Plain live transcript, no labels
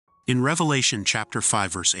In Revelation chapter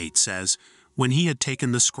 5 verse 8 says, "When he had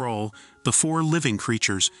taken the scroll, the 4 living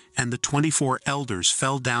creatures and the 24 elders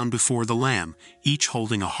fell down before the Lamb, each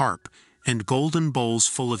holding a harp, and golden bowls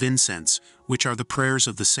full of incense, which are the prayers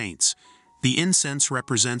of the saints." The incense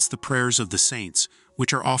represents the prayers of the saints,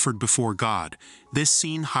 which are offered before God. This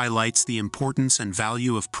scene highlights the importance and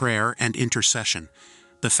value of prayer and intercession.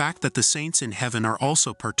 The fact that the saints in heaven are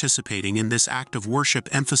also participating in this act of worship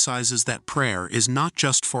emphasizes that prayer is not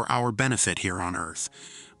just for our benefit here on earth,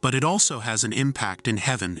 but it also has an impact in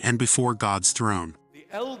heaven and before God's throne. The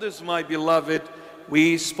elders, my beloved,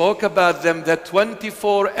 we spoke about them, the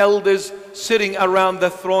 24 elders sitting around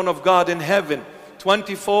the throne of God in heaven.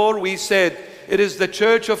 24, we said, it is the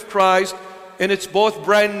Church of Christ in its both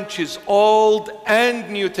branches, Old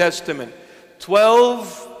and New Testament.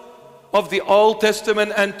 12 of the Old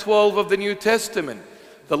Testament and 12 of the New Testament.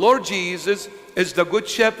 The Lord Jesus is the Good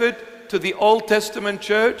Shepherd to the Old Testament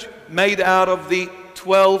church, made out of the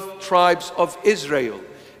 12 tribes of Israel.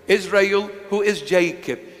 Israel, who is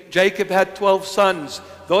Jacob. Jacob had 12 sons.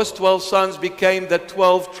 Those 12 sons became the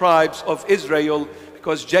 12 tribes of Israel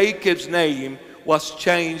because Jacob's name was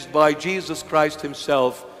changed by Jesus Christ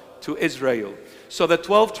himself to Israel. So the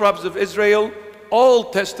 12 tribes of Israel,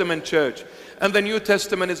 Old Testament church. And the New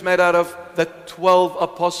Testament is made out of the 12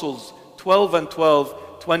 apostles, 12 and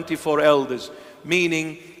 12, 24 elders.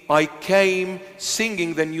 Meaning, I came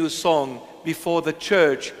singing the new song before the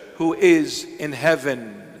church who is in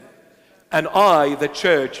heaven. And I, the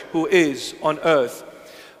church who is on earth.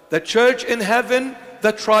 The church in heaven,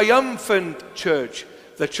 the triumphant church.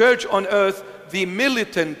 The church on earth, the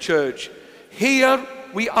militant church. Here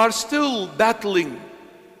we are still battling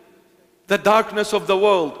the darkness of the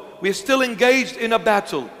world. We're still engaged in a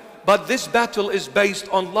battle, but this battle is based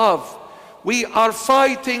on love. We are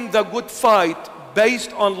fighting the good fight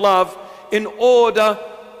based on love in order,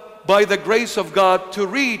 by the grace of God, to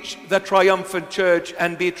reach the triumphant church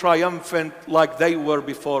and be triumphant like they were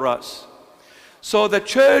before us. So the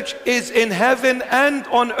church is in heaven and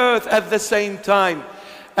on earth at the same time.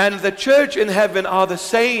 And the church in heaven are the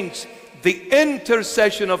saints, the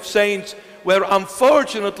intercession of saints, where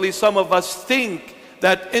unfortunately some of us think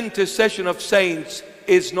that intercession of saints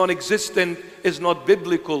is non-existent, is not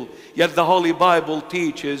biblical, yet the Holy Bible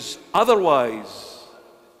teaches otherwise.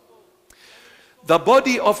 The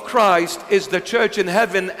body of Christ is the church in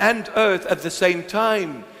heaven and earth at the same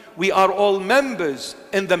time. We are all members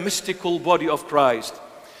in the mystical body of Christ.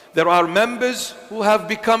 There are members who have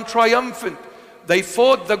become triumphant. They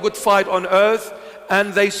fought the good fight on earth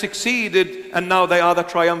and they succeeded, and now they are the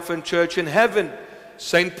triumphant church in heaven.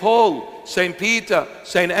 St. Paul, St. Peter,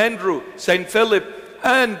 St. Andrew, St. Philip,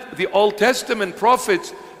 and the Old Testament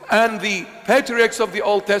prophets and the patriarchs of the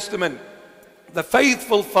Old Testament, the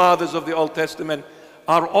faithful fathers of the Old Testament,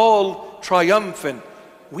 are all triumphant.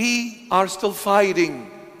 We are still fighting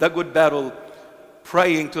the good battle,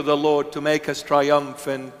 praying to the Lord to make us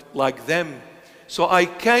triumphant like them. So I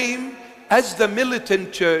came as the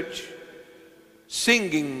militant church,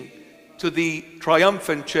 singing to the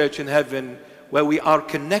triumphant church in heaven, where we are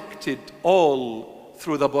connected all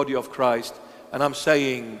through the body of Christ. And I'm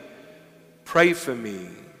saying, pray for me,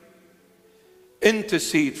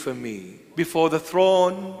 intercede for me before the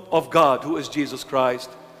throne of God, who is Jesus Christ,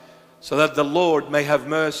 so that the Lord may have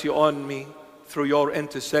mercy on me through your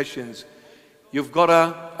intercessions. You've got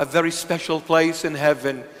a very special place in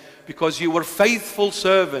heaven because you were faithful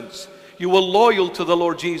servants. You were loyal to the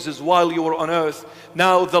Lord Jesus while you were on earth.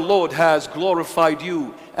 Now the Lord has glorified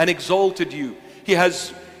you and exalted you. He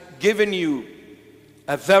has given you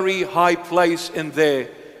a very high place in there.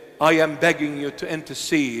 I am begging you to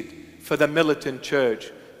intercede for the militant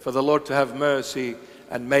church, for the Lord to have mercy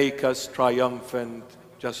and make us triumphant,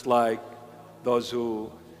 just like those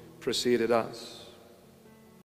who preceded us.